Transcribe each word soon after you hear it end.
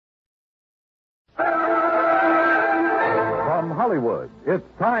from Hollywood, it's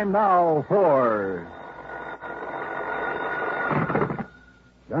time now for...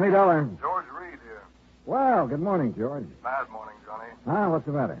 Johnny Dollar. George Reed here. Well, good morning, George. Bad morning, Johnny. What's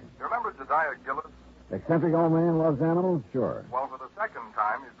the matter? You remember Jediah Gillis? Eccentric old man loves animals? Sure. Well, for the second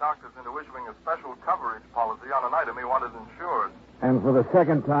time, he's talked us into issuing a special coverage policy on an item he wanted insured. And for the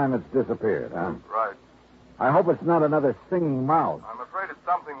second time, it's disappeared, huh? Right. I hope it's not another singing mouse. I'm afraid it's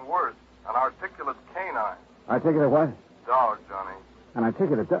something worse. An articulate canine. I take it a what? Dog, Johnny. And I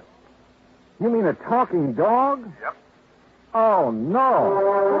take it a... You mean a talking dog? Yep. Oh, no.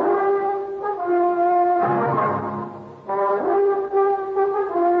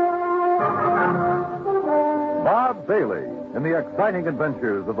 Bob Bailey in the exciting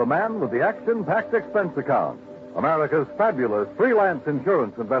adventures of the man with the action-packed expense account. America's fabulous freelance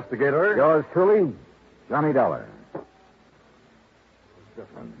insurance investigator. Yours truly, Johnny Dollar.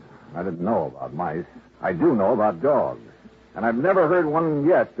 Different. I didn't know about mice. I do know about dogs. And I've never heard one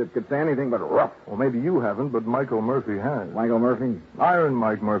yet that could say anything but rough. Well, maybe you haven't, but Michael Murphy has. Michael Murphy? Iron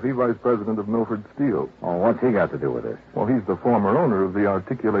Mike Murphy, vice president of Milford Steel. Oh, what's he got to do with this? Well, he's the former owner of the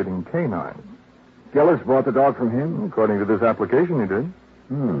articulating canine. Gillis bought the dog from him? According to this application, he did.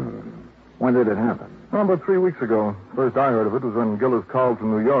 When did it happen? Oh, about 3 weeks ago. First I heard of it was when Gillis called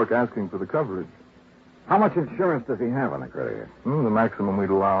from New York asking for the coverage. How much insurance does he have on the critter? The maximum we'd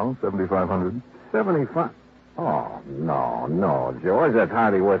allow, $7,500. 75? Oh, no, George. That's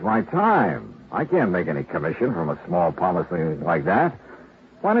hardly worth my time. I can't make any commission from a small policy like that.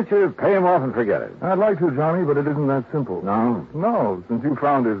 Why don't you pay him off and forget it? I'd like to, Johnny, but it isn't that simple. No? No. Since you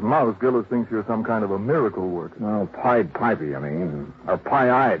found his mouse, Gillis thinks you're some kind of a miracle worker. No, Pied Piper, I mean. Or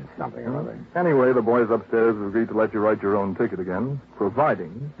pie-eyed something or other. Anyway, the boys upstairs have agreed to let you write your own ticket again,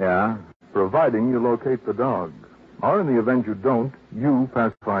 providing... Yeah? Providing you locate the dog. Or in the event you don't, you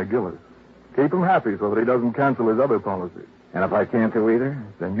pacify Gillis. Keep him happy so that he doesn't cancel his other policy. And if I can't do either?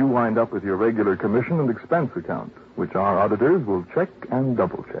 Then you wind up with your regular commission and expense account, which our auditors will check and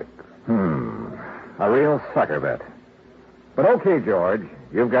double-check. A real sucker bet. But okay, George,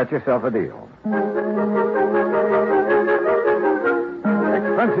 you've got yourself a deal.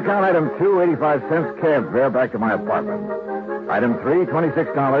 Expense account item 2, 85 cents, cab fare back to my apartment. Item 3,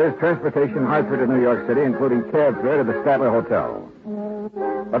 $26, transportation Hartford to New York City, including cab fare to the Statler Hotel.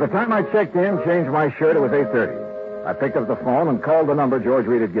 By the time I checked in, changed my shirt, it was 8:30. I picked up the phone and called the number George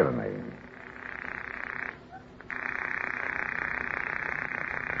Reed had given me.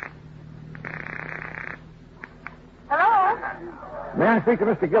 Hello? May I speak to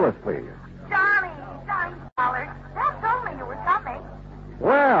Mr. Gillis, please? Johnny Dollar. Dad told me you were coming.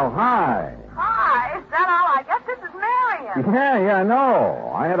 Well, hi. Hi, is that all? I guess this is Marion. Yeah,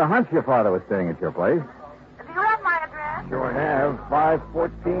 no. I had a hunch your father was staying at your place. Do you have my address? Sure have.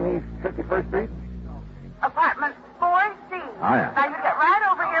 514 East 51st Street. Apartment 4C. Oh, yeah. Now, you get right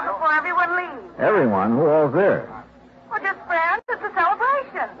over here before everyone leaves. Everyone? Who all's there? Well, just friends. It's a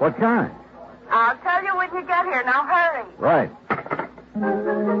celebration. What kind? I'll tell you when you get here. Now, hurry. Right.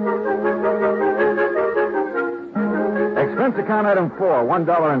 Expense account item 4,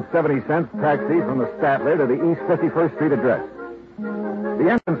 $1.70, taxi from the Statler to the East 51st Street address. The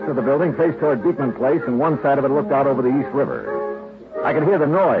entrance to the building faced toward Beekman Place, and one side of it looked out over the East River. I could hear the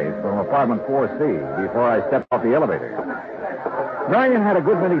noise from apartment 4C before I stepped off the elevator. Marion had a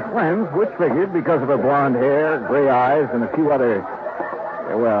good many friends, which figured because of her blonde hair, gray eyes, and a few other...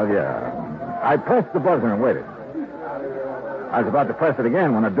 Well, yeah. I pressed the buzzer and waited. I was about to press it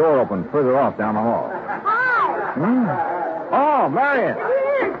again when a door opened further off down the hall. Hi. Oh, Marion.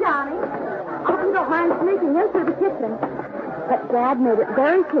 Here, Johnny. I hope you don't mind sneaking into the kitchen. But Dad made it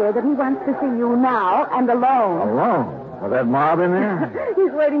very clear that he wants to see you now and alone. Alone? With that mob in there?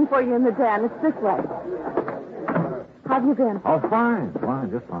 He's waiting for you in the den. It's this way. How've you been? Oh, fine,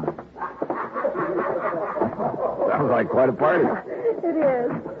 just fine. Sounds like quite a party. It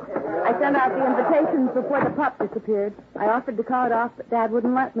is. I sent out the invitations before the pup disappeared. I offered to call it off, but Dad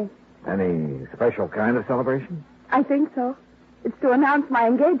wouldn't let me. Any special kind of celebration? I think so. It's to announce my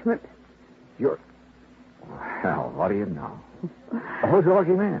engagement. You're... Well, what do you know? Who's the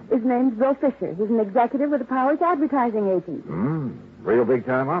lucky man? His name's Bill Fisher. He's an executive with the Powers advertising agent. Real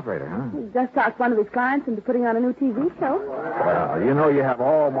big-time operator, huh? He just talked one of his clients into putting on a new TV show. Well, you know you have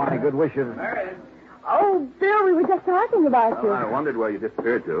all my good wishes. Oh, Bill, we were just talking about you. I wondered where you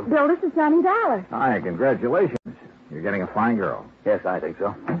disappeared to. Bill, this is Johnny Dollar. Hi, congratulations. You're getting a fine girl. Yes, I think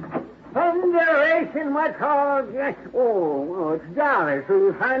so. Thunderation, what's all this? Oh, it's Dollar, so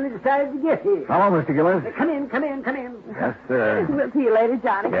you finally decided to get here. Hello, Mr. Gillis. Come in. Yes, sir. We'll see you later,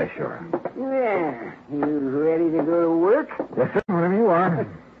 Johnny. Yeah, sure. Yeah, you ready to go to work? Yes, sir, whenever you are.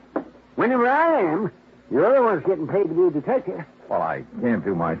 Whenever I am. You're the one's getting paid to be a detective. Well, I can't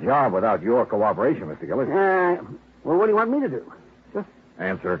do my job without your cooperation, Mr. Gillis. Well, what do you want me to do? Just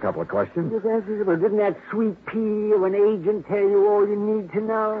answer a couple of questions. Just answer, well, didn't that sweet pea of an agent tell you all you need to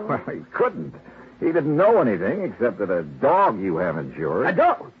know? Well, he couldn't. He didn't know anything except that a dog you have insured. A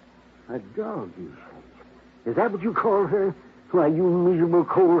dog? A dog, you say? Is that what you call her? Why, you miserable,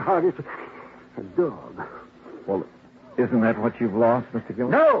 cold-hearted... A dog. Well, isn't that what you've lost, Mr.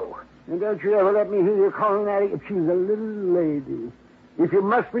 Gillis? No! And don't you ever let me hear you calling that... She's a little lady. If you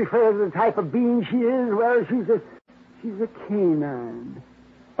must refer to the type of being she is, well, she's a canine.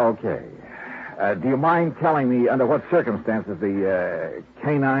 Okay. Do you mind telling me under what circumstances the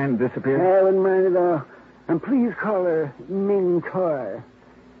canine disappeared? I wouldn't mind at all. And please call her Ming Toy.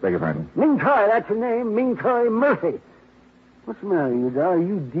 Beg your pardon? Ming Toy, that's her name. Ming Toy Murphy. What's the matter, you dog? Are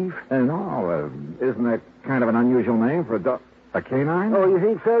you deaf? No, isn't that kind of an unusual name for a dog? A canine? Oh, you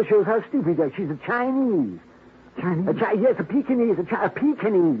think so? Shows how stupid you are. She's a Chinese. Chinese? Yes, a Pekingese. A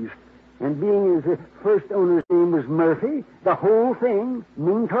Pekingese. And being his first owner's name was Murphy, the whole thing,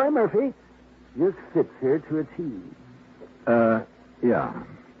 Ming Toy Murphy, just fits her to a T. Yeah.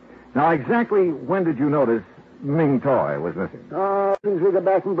 Now, exactly when did you notice Ming Toy was missing? Oh, since we got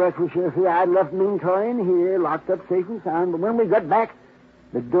back from breakfast, you see, I'd left Ming Toy in here, locked up safe and sound, but when we got back,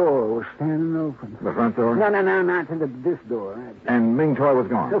 the door was standing open. The front door? No, not to this door. And Ming Toy was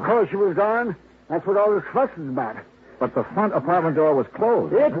gone? Of course she was gone. That's what all this fuss is about. But the front apartment door was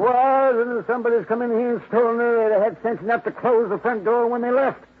closed. It was, and if somebody's come in here and stolen her, they'd have had sense enough to close the front door when they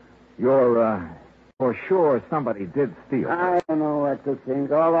left. You're, for sure somebody did steal it. I don't know what to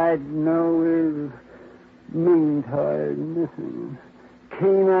think. All I know is Ming Toy missing.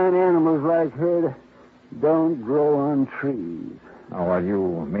 Canine animals like her don't grow on trees. Oh, well,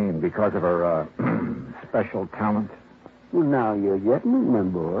 you mean because of her, special talent? Well, now you're getting it, my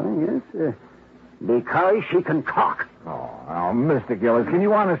boy. Yes, sir. Because she can talk. Oh, Mr. Gillis, can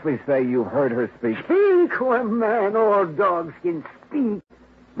you honestly say you've heard her speak? Speak, well, man, all dogs can speak.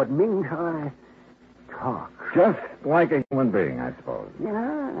 But Ming Toy talks. Just like a human being, I suppose.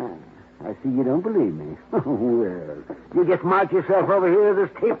 Yeah. I see you don't believe me. Well, you just march yourself over here to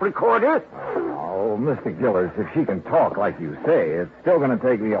this tape recorder. Oh, Mr. Gillis, if she can talk like you say, it's still going to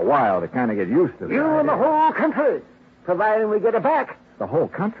take me a while to kind of get used to that. You and the whole country, providing we get her back. The whole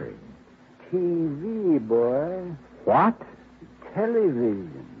country? TV, boy. What?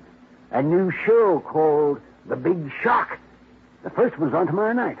 Television. A new show called The Big Shock. The first one's on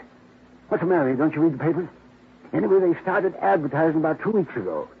tomorrow night. What's the matter? Don't you read the papers? Anyway, they started advertising about 2 weeks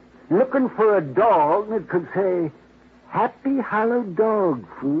ago. Looking for a dog that could say, Happy Hollow Dog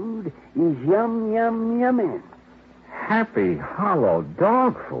Food is yum, yum, yummy. Happy Hollow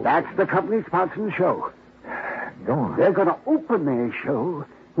Dog Food? That's the company sponsoring the show. Go on. They're going to open their show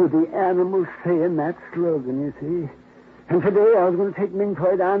with the animals saying that slogan, you see. And today I was going to take Ming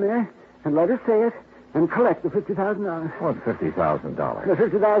Toy down there and let her say it and collect the $50,000. What's $50,000? The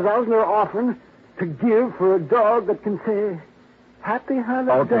 $50,000 they're offering to give for a dog that can say, Happy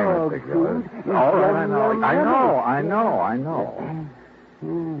Hollow Dog Food. All right, I know.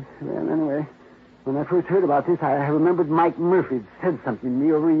 Yes, well, anyway, when I first heard about this, I remembered Mike Murphy had said something to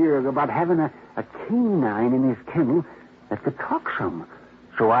me over a year ago about having a canine in his kennel that could talk some.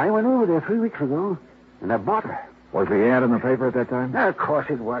 So I went over there 3 weeks ago, and I bought her. Was the ad in the paper at that time? Of course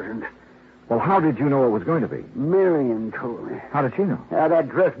it wasn't. Well, how did you know it was going to be? Marion told me. How did she know? That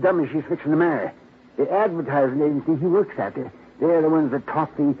dressed dummy she's fixing to marry. The advertising agency he works at, they're the ones that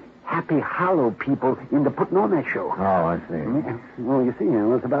taught the Happy Hollow people into putting on that show. Oh, I see. Well, you see,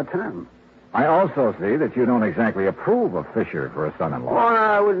 it's about time. I also see that you don't exactly approve of Fisher for a son-in-law. Oh, no,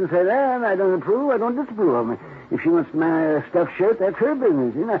 I wouldn't say that. I don't approve. I don't disapprove of him. If she wants to marry a stuffed shirt, that's her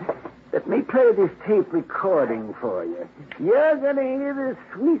business. Let me play this tape recording for you. You're going to hear the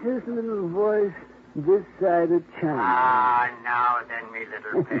sweetest little voice this side of China. Ah, now then, me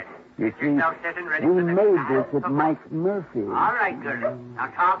little pet. You see, Now sitting ready we for the made trial. this at Mike Murphy. All right, girl. Now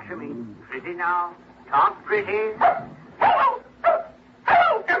talk to me. Pretty now. Talk pretty. Hello!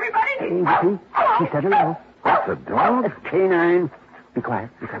 Hello, everybody! Hey, see? She said hello. That's a dog? That's canine. Be quiet.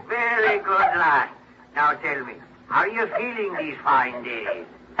 Be quiet. Very good, lad. Now tell me, how are you feeling these fine days?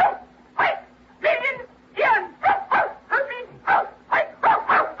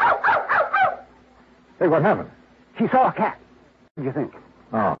 Hey, what happened? She saw a cat. What do you think?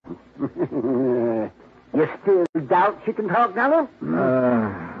 Oh. You still doubt she can talk, Nello?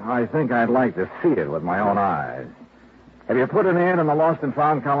 I think I'd like to see it with my own eyes. Have you put an ad in the lost and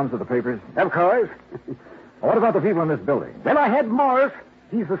found columns of the papers? Of course. What about the people in this building? Well, I had Morris.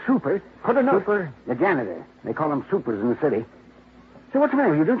 He's the super. Put a note. Super? The janitor. They call him supers in the city. So what's the matter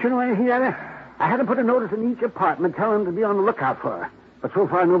with you? Don't you know anything about it? I had to put a notice in each apartment telling them to be on the lookout for her. But so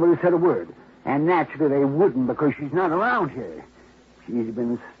far, nobody said a word. And naturally, they wouldn't because she's not around here. She's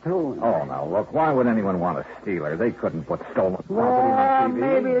been stolen. Oh, now, look, why would anyone want to steal her? They couldn't put stolen property Well, on TV.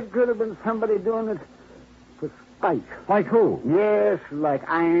 maybe it could have been somebody doing it for spite. Like who? Yes, like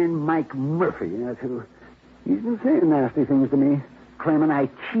Iron Mike Murphy. That's who. He's been saying nasty things to me, claiming I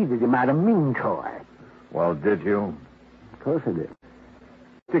cheated him out of Ming toy. Well, did you? Of course I did.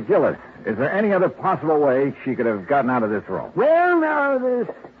 Mr. Gillis, is there any other possible way she could have gotten out of this room? Well, now, there's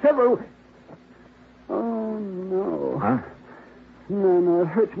several... Oh, no. Huh? No, it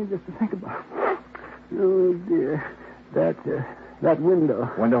hurts me just to think about it. Oh, dear. That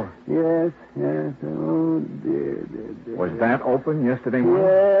window. Window? Yes. Oh, dear. Was that open yesterday morning?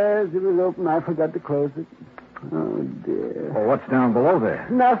 Yes, it was open. I forgot to close it. Oh, dear. Well, what's down below there?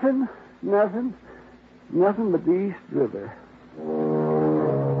 Nothing but the East River.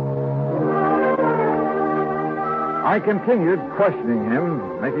 I continued questioning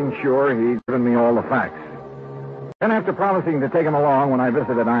him, making sure he'd given me all the facts. Then, after promising to take him along when I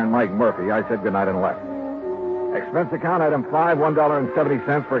visited Iron Mike Murphy, I said goodnight and left. Expense account item 5,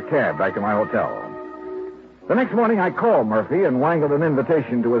 $1.70 for a cab back to my hotel. The next morning, I called Murphy and wangled an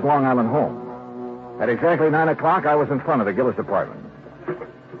invitation to his Long Island home. At exactly 9 o'clock, I was in front of the Gillis apartment.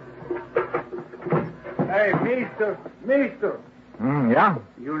 Hey, mister. Yeah?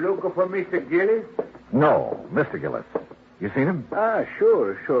 You looking for Mr. Gillis? No, Mr. Gillis. You seen him?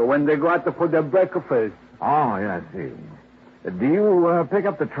 Sure. When they go out for their breakfast. Oh, yeah, I see. Do you pick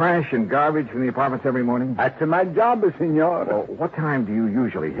up the trash and garbage from the apartments every morning? That's my job, senor. Well, what time do you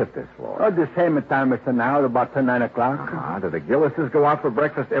usually hit this floor? The same time as now, about 9 o'clock. Do the Gillises go out for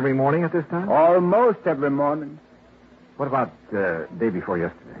breakfast every morning at this time? Almost every morning. What about day before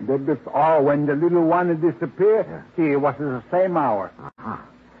yesterday? When the little one disappeared, Yeah. see, it was the same hour. Uh-huh.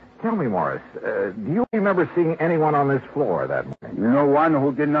 Tell me, Morris, do you remember seeing anyone on this floor that morning? You know one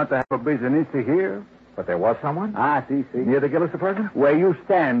who did not have a business here? But there was someone? See. Near the Gillis apartment? Where you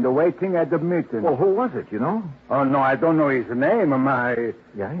stand, waiting at the meeting. Well, who was it, you know? Oh, no, I don't know his name.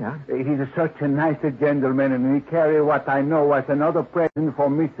 Yeah. He's such a nice gentleman, and he carried what I know was another present for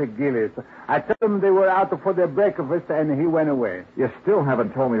Mr. Gillis. I told him they were out for their breakfast, and he went away. You still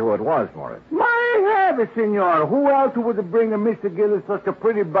haven't told me who it was, Morris. My heavens, senor. Who else would bring Mr. Gillis such a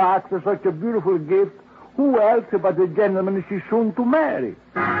pretty box or such a beautiful gift? Who else but the gentleman she's soon to marry?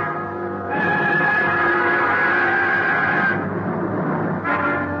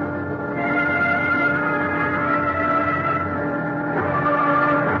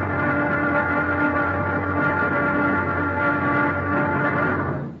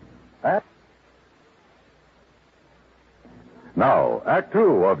 Now, Act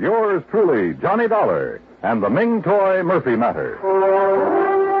Two of yours truly, Johnny Dollar, and the Ming Toy Murphy Matter.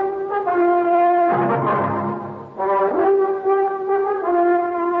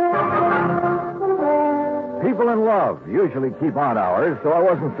 People in love usually keep odd hours, so I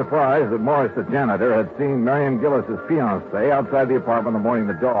wasn't surprised that Morris, the janitor, had seen Marion Gillis's fiancée outside the apartment the morning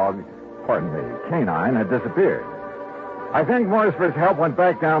the dog, canine, had disappeared. I thanked Morris for his help, went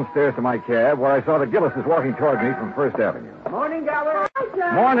back downstairs to my cab, where I saw the Gillises walking toward me from First Avenue. Morning, Dollar. Hi,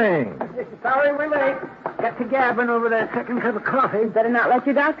 John. Morning! Sorry we're late. Got to gabbing over that second cup of coffee. Better not let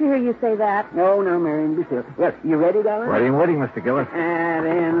your doctor hear you say that. No, Marion, be still. Well, you ready, Dollar? Ready and waiting, Mr. Gillis. And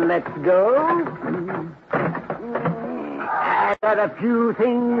then let's go. I got a few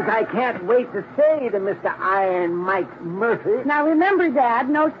things I can't wait to say to Mr. Iron Mike Murphy. Now, remember, Dad,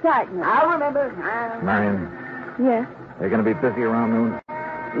 no excitement. I'll remember. Marion, Yes? are you going to be busy around noon?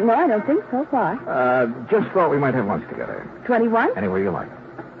 No, I don't think so far. Just thought we might have lunch together. 21? Anywhere you like.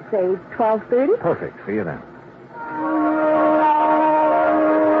 Say 12:30? Perfect. See you then.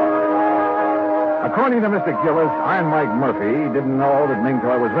 According to Mr. Gillis, Iron Mike Murphy didn't know that Ming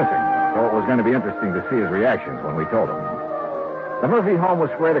Toy was missing, so it was going to be interesting to see his reactions when we told him. The Murphy home was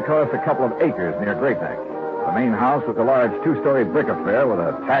spread across a couple of acres near Great Neck. The main house was a large two-story brick affair with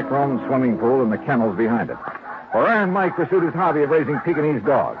a tack room, swimming pool, and the kennels behind it. For Iron Mike pursued his hobby of raising Pekingese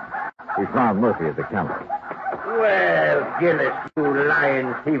dogs. We found Murphy at the kennel. Well, Gillis, you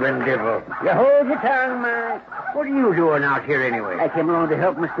lying, thieving devil. You hold your tongue, Mike. What are you doing out here anyway? I came along to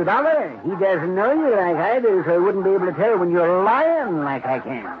help Mr. Dollar. He doesn't know you like I do, so he wouldn't be able to tell when you're lying like I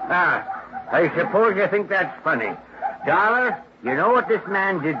can. I suppose you think that's funny. Dollar, you know what this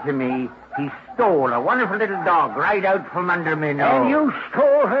man did to me? He stole a wonderful little dog right out from under me nose. And you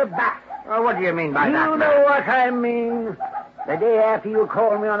stole her back. Oh, what do you mean by that, You man? know what I mean. The day after you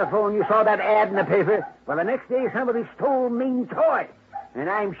called me on the phone, you saw that ad in the paper. Well, the next day, somebody stole Ming Toy. And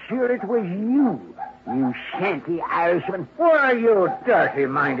I'm sure it was you. You shanty Irishman. Why, you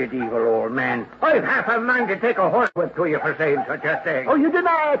dirty-minded evil old man. I've half a mind to take a horsewhip to you for saying such a thing. Oh, you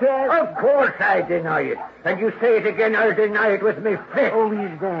deny it, eh? Of course I deny it. And you say it again, I'll deny it with me fist. Oh,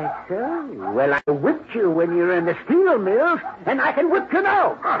 is that so? Well, I whipped you when you were in the steel mills, and I can whip you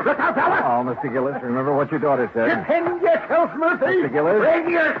now. Look out, fella. Oh, Mr. Gillis, remember what your daughter said. Defend yourself, Murphy. Mr. Gillis?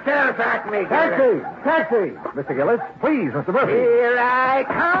 Bring yourself at me, Taxi! Taxi! Mr. Gillis, please, Mr. Murphy. Here I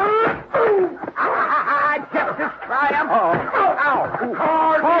come. Justice triumph. Oh.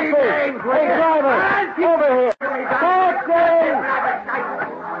 All these names with Hey, you. driver! Over here! Taxi!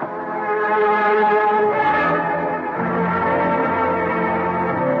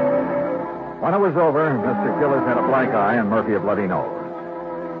 When it was over, Mr. Gillis had a black eye and Murphy a bloody nose.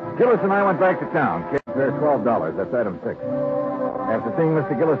 Gillis and I went back to town. Paid there $12. That's item 6. After seeing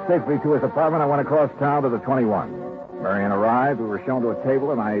Mr. Gillis safely to his apartment, I went across town to the 21. Marion arrived. We were shown to a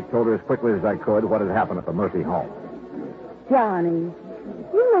table, and I told her as quickly as I could what had happened at the Murphy home. Johnny,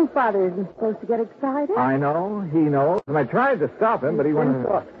 you know Father isn't supposed to get excited. I know. He knows. And I tried to stop him, but he went...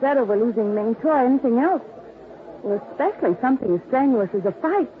 so upset over losing Ming or anything else. Well, especially something as strenuous as a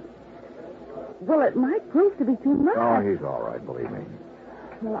fight. Well, it might prove to be too much. Oh, he's all right, believe me.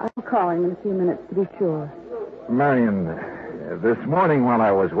 Well, I'll call him in a few minutes to be sure. Marion, this morning while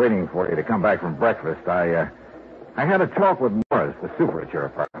I was waiting for you to come back from breakfast, I had a talk with Morris, the super at your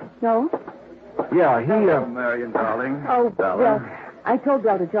apartment. No? Yeah, he... Marion, darling. Oh, well, I told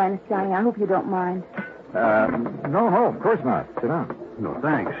Bill to join us, Johnny. I hope you don't mind. No, of course not. Sit down. No,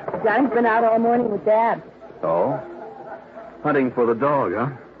 thanks. Johnny's been out all morning with Dad. Oh? Hunting for the dog, huh?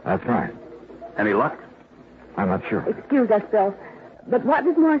 That's right. Any luck? I'm not sure. Excuse us, Bill. But what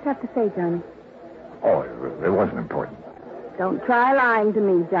does Morris have to say, Johnny? Oh, it wasn't important. Don't try lying to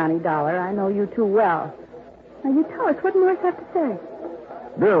me, Johnny Dollar. I know you too well. Now, you tell us what Morris have to say.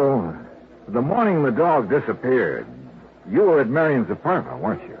 Bill, the morning the dog disappeared, you were at Marion's apartment,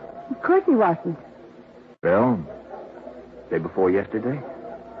 weren't you? Of course he wasn't. Bill? Day before yesterday?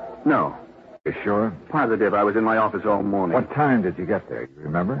 No. You sure? Positive. I was in my office all morning. What time did you get there? You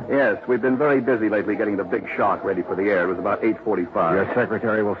remember? Yes, we've been very busy lately getting the big shock ready for the air. It was about 8:45. Your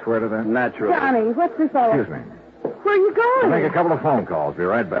secretary will swear to that? Naturally. Johnny, what's this all... Excuse me. Where are you I'll going? make a couple of phone calls. Be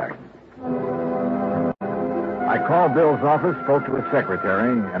right back. I called Bill's office, spoke to his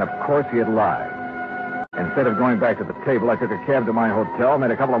secretary, and of course he had lied. Instead of going back to the table, I took a cab to my hotel, made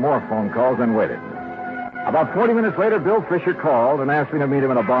a couple of more phone calls, and waited. About 40 minutes later, Bill Fisher called and asked me to meet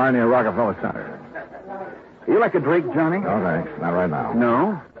him in a bar near Rockefeller Center. You like a drink, Johnny? No, thanks. Not right now.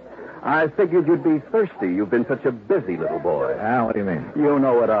 No? I figured you'd be thirsty. You've been such a busy little boy. Ah, what do you mean? You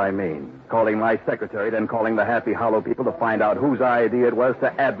know what I mean. Calling my secretary, then calling the Happy Hollow people to find out whose idea it was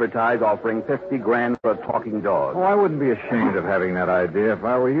to advertise offering $50,000 for a talking dog. Oh, I wouldn't be ashamed of having that idea if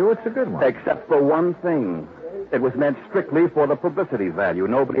I were you. It's a good one. Except for one thing. It was meant strictly for the publicity value.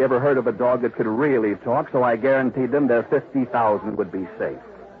 Nobody ever heard of a dog that could really talk, so I guaranteed them their $50,000 would be safe.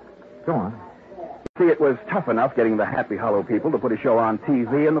 Go on. See, it was tough enough getting the Happy Hollow people to put a show on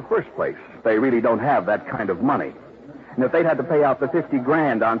TV in the first place. They really don't have that kind of money. And if they'd had to pay out the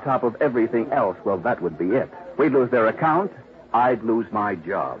 $50,000 on top of everything else, well, that would be it. We'd lose their account. I'd lose my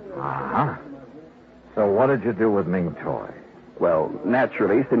job. Uh-huh. So what did you do with Ming Toy? Well,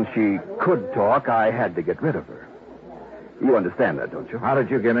 naturally, since she could talk, I had to get rid of her. You understand that, don't you? How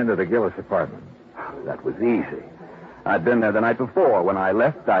did you get into the Gillis apartment? That was easy. I'd been there the night before. When I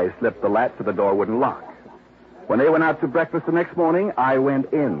left, I slipped the latch so the door wouldn't lock. When they went out to breakfast the next morning, I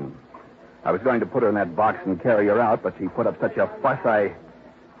went in. I was going to put her in that box and carry her out, but she put up such a fuss, I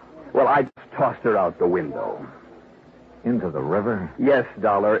just tossed her out the window. Into the river? Yes,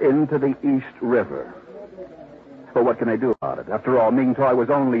 Dollar, into the East River. Well, what can I do about it? After all, Ming Toy was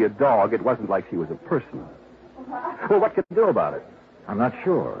only a dog. It wasn't like she was a person. Well, what can I do about it? I'm not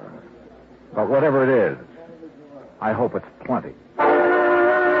sure. But whatever it is, I hope it's plenty. I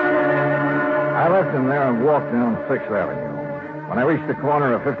left him there and walked down 6th Avenue. When I reached the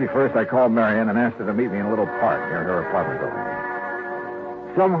corner of 51st, I called Marion and asked her to meet me in a little park near her apartment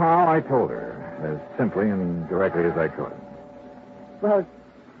building. Somehow I told her, as simply and directly as I could. Well, it's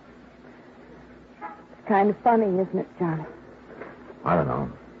kind of funny, isn't it, Johnny? I don't know.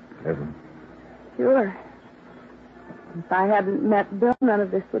 Isn't? Sure. If I hadn't met Bill, none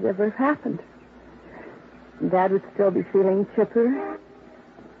of this would ever have happened. Dad would still be feeling chipper.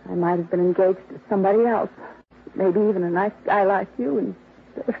 I might have been engaged to somebody else. Maybe even a nice guy like you. And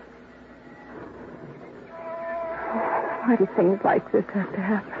why do things like this have to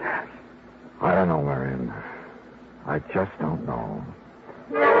happen? I don't know, Marion. I just don't know.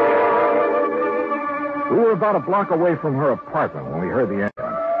 We were about a block away from her apartment when we heard the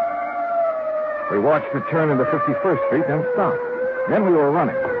ambulance. We watched it turn into 51st Street, then stop. Then we were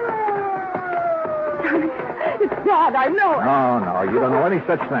running. Johnny, it's Dad. I know it. No, you don't know any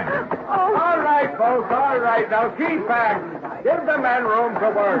such thing. Oh, All right, folks, all right. Now keep back. Give the men room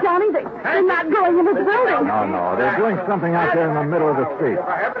to work. Johnny, they're not going into the building. No, they're doing something out there in the middle of the street.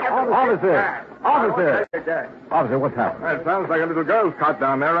 Officer! Officer, what's happened? It sounds like a little girl's caught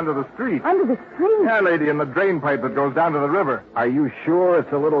down there under the street. Under the street? Yeah, lady, in the drain pipe that goes down to the river. Are you sure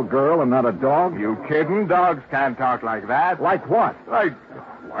it's a little girl and not a dog? You kidding? Dogs can't talk like that. Like what?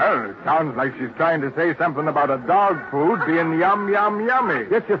 Well, it sounds like she's trying to say something about a dog food being yum, yummy.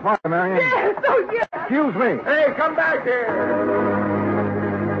 Get your father, Marion. Yes, oh, yes. Excuse me. Hey, come back here.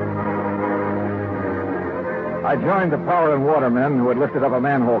 I joined the power and water men who had lifted up a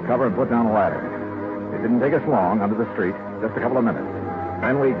manhole cover and put down a ladder. It didn't take us long under the street, just a couple of minutes.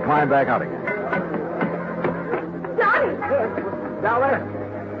 Then we climbed back out again. Johnny! Dollar,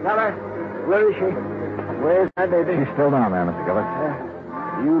 where is she? Where's my baby? She's still down there, Mr. Gillis.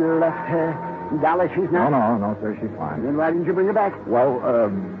 You left her. Dollar, she's not. No, sir, she's fine. Then why didn't you bring her back? Well,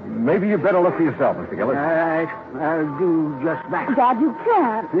 maybe you better look for yourself, Mr. Gillis. All right, I'll do just that. Dad, you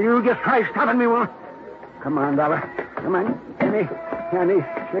can't. You just try stopping me, will? Come on, Dollar. Come on. Kenny.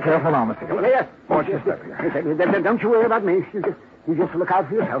 Careful now, Mr. Gillis. Yes. Watch your step here. Don't you worry about me. You just look out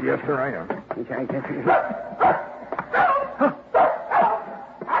for yourself. Yes, sir, I am.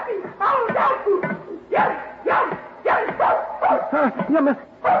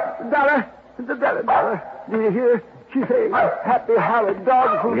 Dollar. Do you hear? She's saying happy horrid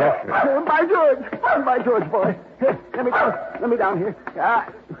dog food. Yes, sir. By George, boy. Here, let me down here.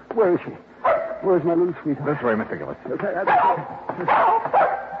 Where is she? Where's my little sweetheart? This way, Mr. Gillis.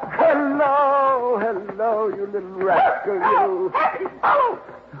 Hello, you little rascal, you.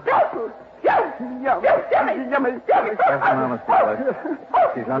 Yummy. Careful now, Mr. Gillis.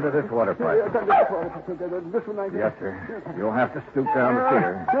 She's under this water pipe. This one right here. Yes, sir. You'll have to stoop down to see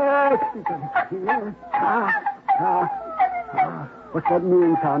her. What's that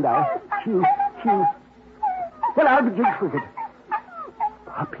mewing sound, Al? She. Well, I'll be jigs with it.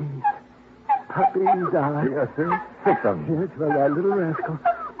 Puppies, Dollar. Yes, sir. 6 of them. Yes, well, that little rascal.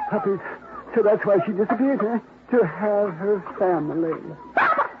 Puppies. So that's why she disappeared, huh? To have her family.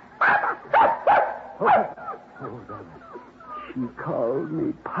 Oh, she called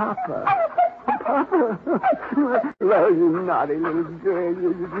me Papa. Papa. Well, you naughty little girl.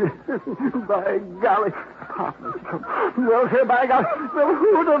 By golly. Papa. Well, sir, by golly. Well,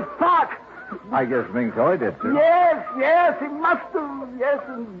 who'd have thought? I guess Ming Toy did, sir. Yes, he must have. Yes,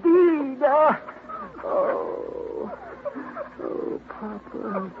 indeed. Oh,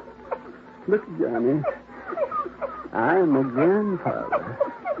 Papa. Look, Johnny. I'm a grandfather.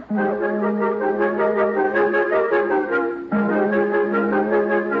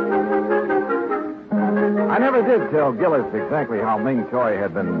 I never did tell Gillis exactly how Ming Toy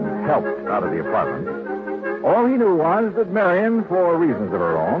had been helped out of the apartment. All he knew was that Marion, for reasons of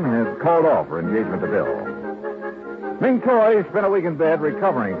her own, had called off her engagement to Bill. Ming Toy spent a week in bed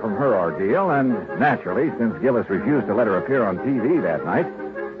recovering from her ordeal, and naturally, since Gillis refused to let her appear on TV that night,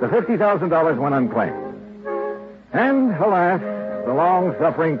 the $50,000 went unclaimed. And, alas, the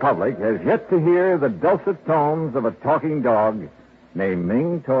long-suffering public has yet to hear the dulcet tones of a talking dog named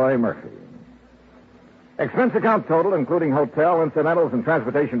Ming Toy Murphy. Expense account total, including hotel, incidentals, and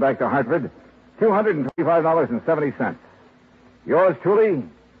transportation back to Hartford, $225.70. Yours truly,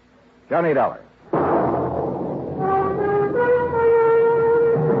 Johnny Dollar.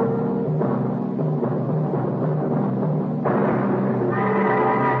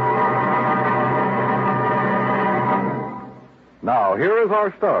 Now, here is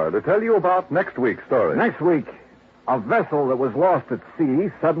our star to tell you about next week's story. Next week, a vessel that was lost at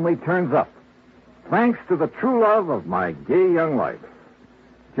sea suddenly turns up, thanks to the true love of my gay young life.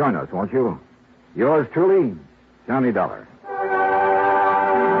 Join us, won't you? Yours truly, Johnny Dollar.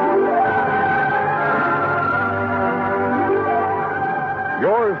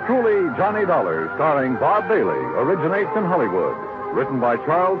 Yours truly, Johnny Dollar, starring Bob Bailey, originates in Hollywood. Written by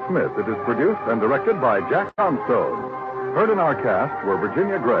Charles Smith, it is produced and directed by Jack Johnstone. Heard in our cast were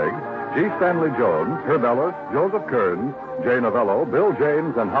Virginia Gregg, G. Stanley Jones, Herb Ellis, Joseph Kearns, Jay Novello, Bill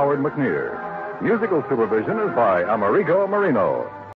James, and Howard McNear. Musical supervision is by Amerigo Marino.